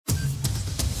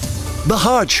The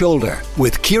Hard Shoulder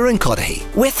with Kieran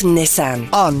with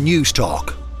Nissan on News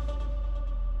Talk.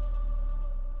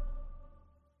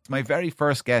 My very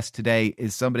first guest today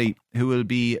is somebody who will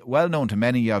be well known to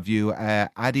many of you,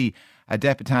 Ade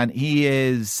Adepitan. He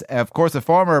is, of course, a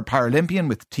former Paralympian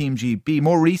with Team GB.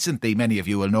 More recently, many of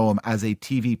you will know him as a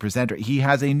TV presenter. He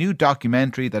has a new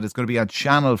documentary that is going to be on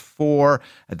Channel 4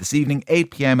 this evening,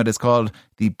 8 p.m. It is called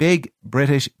The Big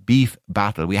British Beef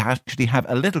Battle. We actually have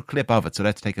a little clip of it, so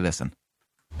let's take a listen.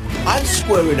 I'm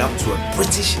squaring up to a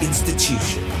British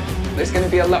institution. There's going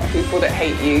to be a lot of people that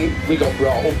hate you. We got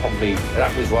brought up on meat.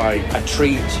 That was why I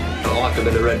treat. I like a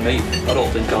bit of red meat. I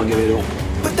don't think I'll give it up.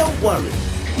 But don't worry,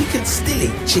 you can still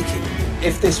eat chicken.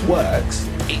 If this works,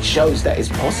 it shows that it's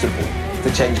possible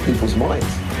to change people's minds.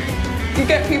 You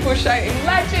get people shouting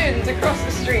legends across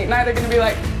the street. Now they're going to be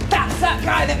like, that's that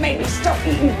guy that made me stop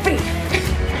eating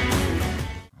beef.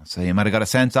 So you might have got a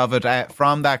sense of it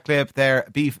from that clip there.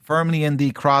 Beef firmly in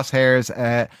the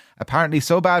crosshairs. Apparently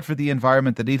so bad for the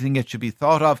environment that eating it should be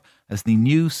thought of as the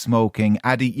new smoking.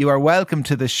 Ade, you are welcome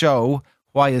to the show.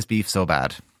 Why is beef so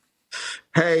bad?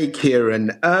 Hey,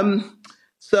 Kieran.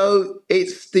 So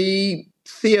it's the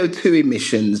CO2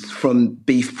 emissions from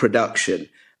beef production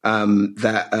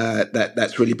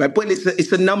that's really bad. Well,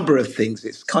 it's a number of things.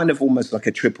 It's kind of almost like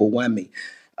a triple whammy.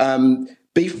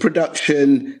 Beef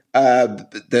production,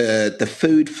 the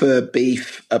food for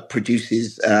beef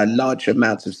produces large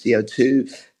amounts of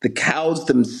CO2. The cows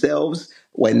themselves,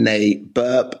 when they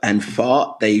burp and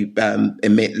fart, they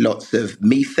emit lots of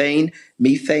methane.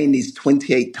 Methane is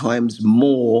 28 times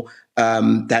more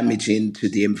damaging to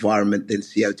the environment than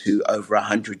CO2 over a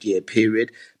 100-year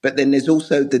period. But then there's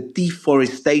also the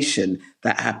deforestation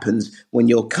that happens when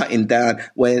you're cutting down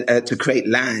to create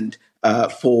land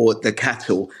for the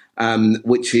cattle,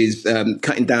 which is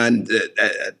cutting down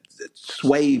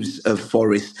swathes of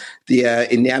forest.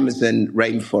 In the Amazon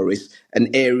rainforest, an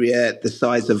area the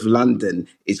size of London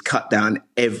is cut down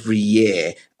every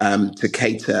year to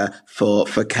cater for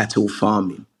cattle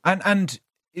farming. And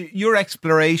your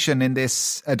exploration in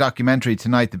this documentary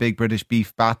tonight, The Big British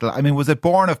Beef Battle, I mean, was it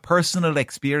born of personal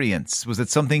experience? Was it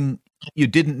something you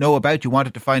didn't know about, you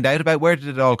wanted to find out about? Where did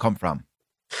it all come from?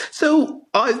 So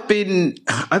I've been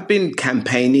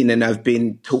campaigning and I've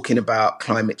been talking about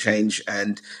climate change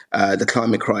and the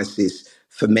climate crisis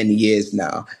for many years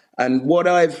now. And what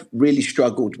I've really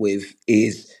struggled with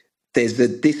is there's a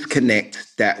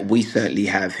disconnect that we certainly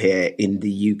have here in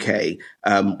the UK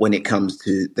when it comes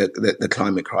to the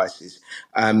climate crisis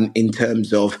in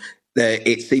terms of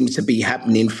it seems to be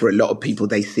happening for a lot of people.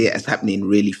 They see it as happening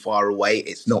really far away.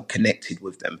 It's not connected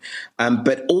with them.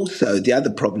 But also the other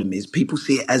problem is people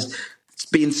see it as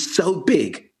being so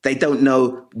big, they don't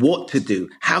know what to do.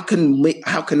 How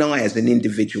can I as an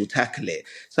individual tackle it?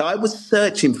 So I was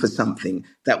searching for something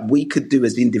that we could do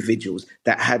as individuals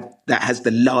that has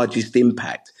the largest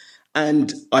impact.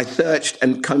 And I searched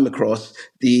and came across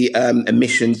the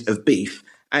emissions of beef.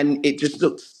 And it just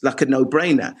looks like a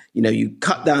no-brainer. You know, you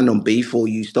cut down on beef or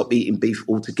you stop eating beef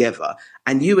altogether.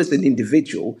 And you as an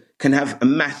individual can have a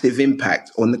massive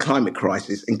impact on the climate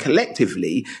crisis and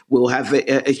collectively will have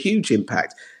a huge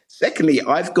impact. Secondly,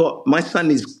 my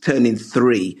son is turning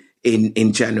 3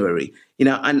 in January, you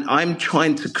know, and I'm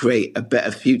trying to create a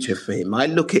better future for him. I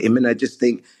look at him and I just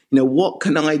think, you know, what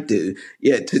can I do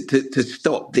to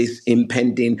stop this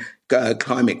impending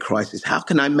climate crisis? How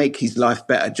can I make his life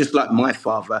better, just like my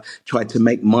father tried to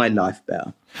make my life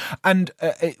better? And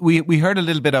we heard a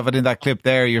little bit of it in that clip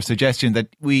there, your suggestion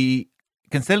that we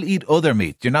can still eat other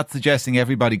meat. You're not suggesting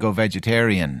everybody go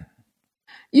vegetarian.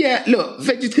 Yeah, look,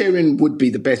 vegetarian would be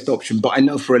the best option, but I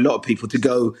know for a lot of people to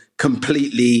go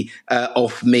completely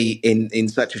off meat in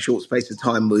such a short space of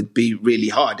time would be really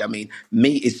hard. I mean,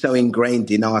 meat is so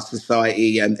ingrained in our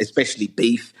society, and especially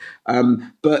beef.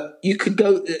 But you could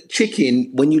go chicken.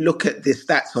 When you look at the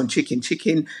stats on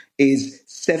chicken is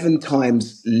 7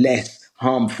 times less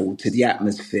harmful to the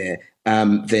atmosphere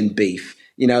than beef.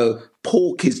 You know,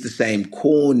 pork is the same.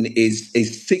 Corn is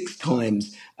 6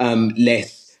 times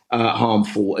less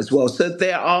harmful as well. So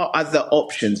there are other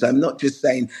options. I'm not just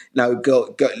saying, no,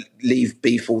 go leave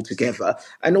beef altogether.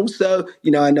 And also,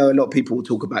 you know, I know a lot of people will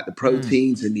talk about the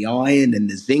proteins and the iron and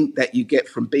the zinc that you get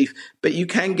from beef, but you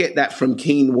can get that from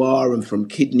quinoa and from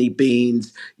kidney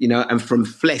beans, you know, and from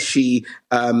fleshy,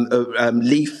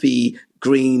 leafy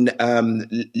green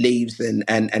leaves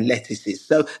and lettuces.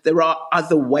 So there are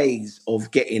other ways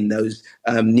of getting those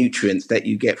nutrients that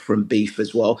you get from beef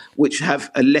as well, which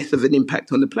have a less of an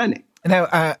impact on the planet.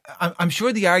 Now, I'm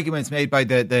sure the arguments made by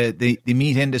the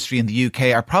meat industry in the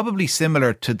UK are probably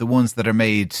similar to the ones that are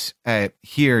made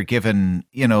here, given,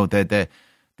 you know, the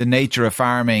the nature of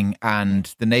farming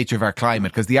and the nature of our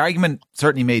climate? Because the argument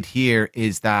certainly made here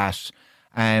is that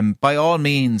by all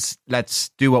means, let's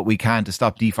do what we can to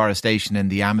stop deforestation in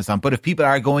the Amazon. But if people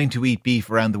are going to eat beef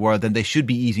around the world, then they should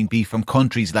be eating beef from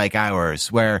countries like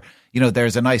ours, where,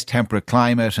 there's a nice temperate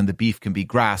climate and the beef can be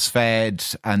grass fed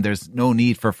and there's no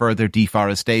need for further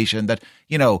deforestation. That,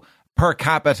 per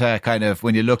capita, kind of,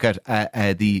 when you look at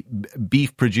the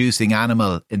beef producing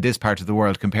animal in this part of the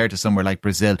world compared to somewhere like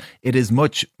Brazil, it is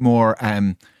much more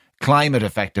climate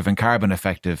effective and carbon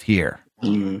effective here.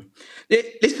 Mm.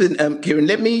 Listen, Kieran,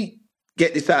 let me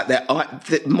get this out there.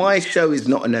 My show is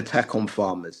not an attack on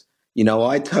farmers.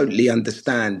 I totally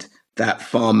understand that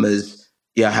farmers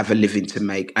have a living to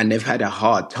make and they've had a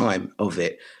hard time of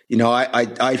it.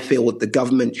 I feel the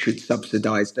government should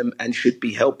subsidise them and should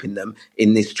be helping them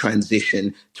in this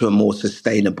transition to a more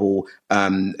sustainable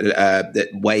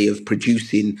way of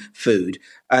producing food.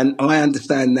 And I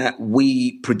understand that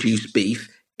we produce beef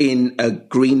in a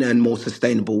greener and more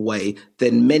sustainable way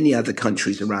than many other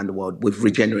countries around the world with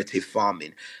regenerative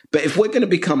farming. But if we're going to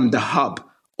become the hub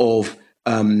of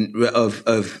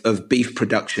beef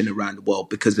production around the world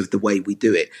because of the way we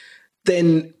do it,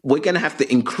 then we're going to have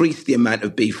to increase the amount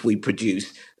of beef we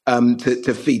produce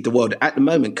to feed the world. At the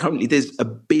moment, currently, there's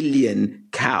 1 billion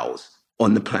cows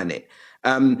on the planet.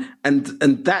 And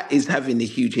that is having a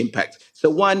huge impact. So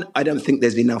one, I don't think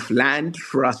there's enough land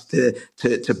for us to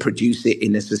produce it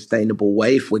in a sustainable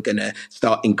way if we're going to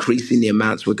start increasing the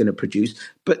amounts we're going to produce.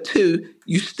 But two,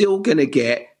 you're still going to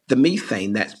get the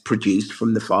methane that's produced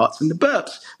from the farts and the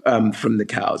burps from the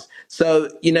cows. So,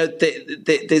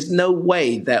 there's no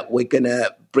way that we're going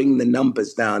to bring the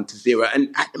numbers down to zero. And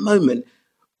at the moment,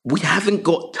 we haven't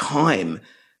got time.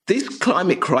 This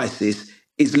climate crisis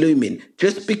is looming.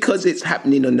 Just because it's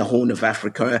happening on the Horn of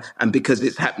Africa and because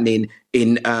it's happening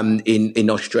in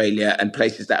Australia and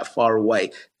places that are far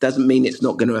away doesn't mean it's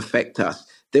not going to affect us.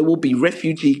 There will be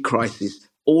refugee crises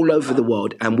all over the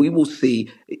world, and we will see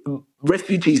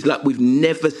refugees like we've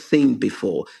never seen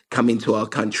before come into our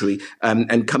country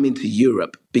and come into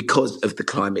Europe because of the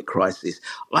climate crisis.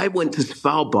 I went to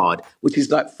Svalbard, which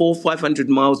is like 400 or 500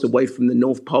 miles away from the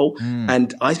North Pole,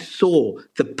 and I saw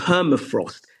the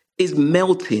permafrost is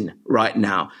melting right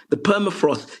now. The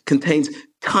permafrost contains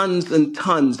tons and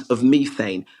tons of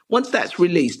methane. Once that's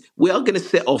released, we are going to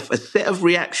set off a set of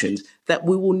reactions that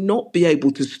we will not be able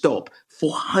to stop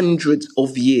for hundreds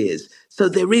of years. So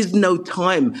there is no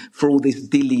time for all this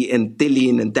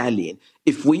dillying and dallying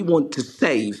if we want to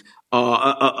save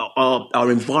our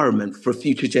environment for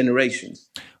future generations.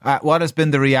 What has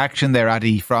been the reaction there,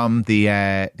 Ade, from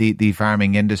the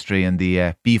farming industry and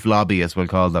the beef lobby, as we'll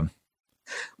call them?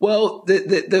 Well,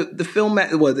 the film,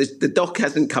 the doc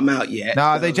hasn't come out yet.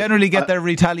 No, they generally get their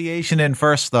retaliation in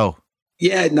first, though.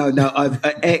 Yeah, no.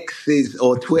 X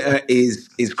or Twitter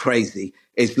is crazy.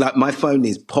 It's like my phone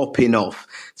is popping off.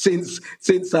 Since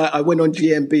I went on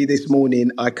GMB this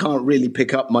morning, I can't really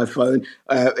pick up my phone.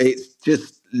 It's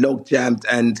just log jammed,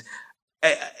 and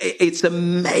it's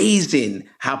amazing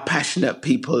how passionate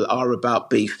people are about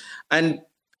beef. And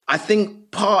I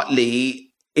think partly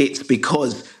it's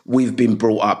because we've been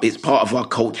brought up. It's part of our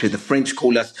culture. The French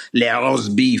call us les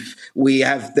roast beef. We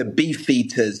have the beef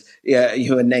eaters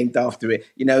who are named after it.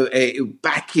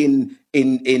 Back in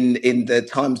the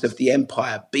times of the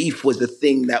empire, beef was a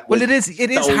thing that was. Well, it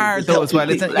is hard though as well.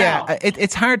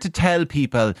 It's hard to tell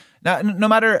people now, no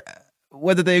matter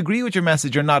whether they agree with your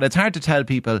message or not. It's hard to tell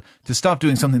people to stop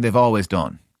doing something they've always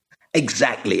done.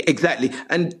 Exactly.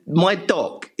 And my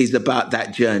doc is about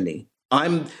that journey.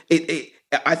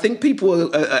 I think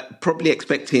people are probably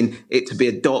expecting it to be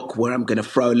a doc where I'm going to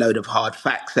throw a load of hard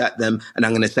facts at them and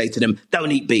I'm going to say to them,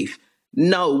 don't eat beef.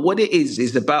 No, what it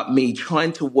is about me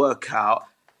trying to work out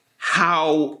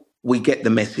how we get the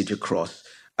message across,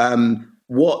 and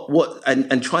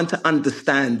trying to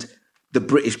understand the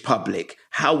British public,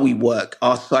 how we work,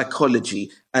 our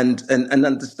psychology, and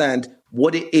understand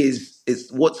what it is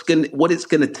what it's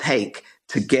going to take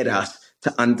to get us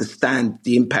to understand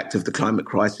the impact of the climate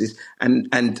crisis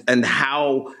and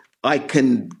how I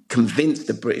can convince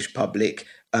the British public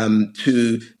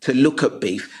to look at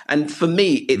beef. And for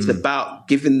me, it's about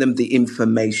giving them the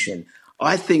information.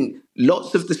 I think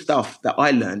lots of the stuff that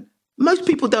I learned, most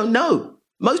people don't know.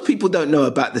 Most people don't know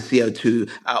about the CO2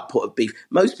 output of beef.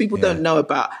 Most people don't know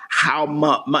about how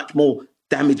much more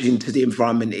damaging to the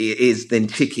environment it is than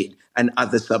chicken and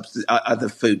other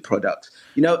food products.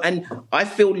 And I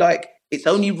feel like it's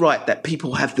only right that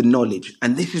people have the knowledge.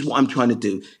 And this is what I'm trying to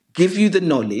do. Give you the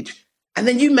knowledge, and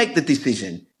then you make the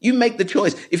decision. You make the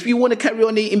choice. If you want to carry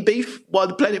on eating beef while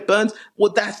the planet burns,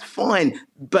 well, that's fine.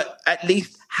 But at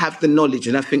least have the knowledge.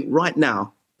 And I think right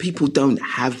now, people don't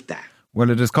have that. Well,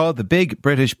 it is called the Big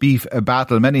British Beef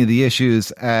Battle. Many of the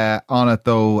issues on it,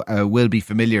 though, will be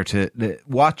familiar to the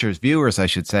watchers, viewers, I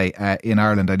should say, in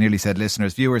Ireland. I nearly said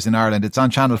listeners, viewers in Ireland. It's on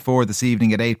Channel 4 this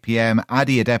evening at 8 p.m.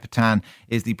 Ade Adepitan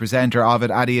is the presenter of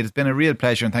it. Ade, it has been a real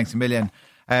pleasure, and thanks a million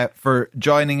for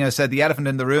joining us. The elephant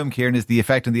in the room, Kieran, is the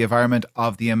effect on the environment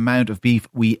of the amount of beef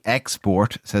we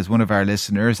export, says one of our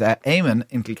listeners. Eamon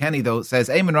in Kilkenny, though, says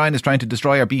Eamon Ryan is trying to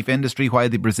destroy our beef industry while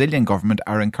the Brazilian government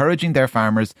are encouraging their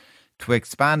farmers to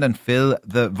expand and fill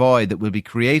the void that will be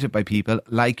created by people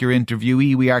like your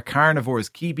interviewee. We are carnivores.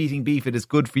 Keep eating beef. It is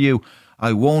good for you.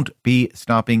 I won't be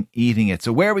stopping eating it.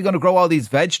 So where are we going to grow all these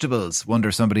vegetables,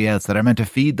 wonder somebody else, that are meant to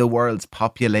feed the world's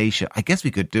population? I guess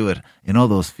we could do it in all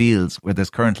those fields where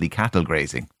there's currently cattle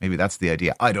grazing. Maybe that's the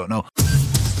idea. I don't know.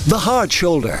 The Hard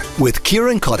Shoulder with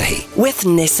Kieran Cuddihy. With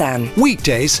Nissan.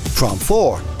 Weekdays from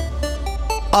 4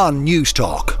 on News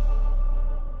Talk.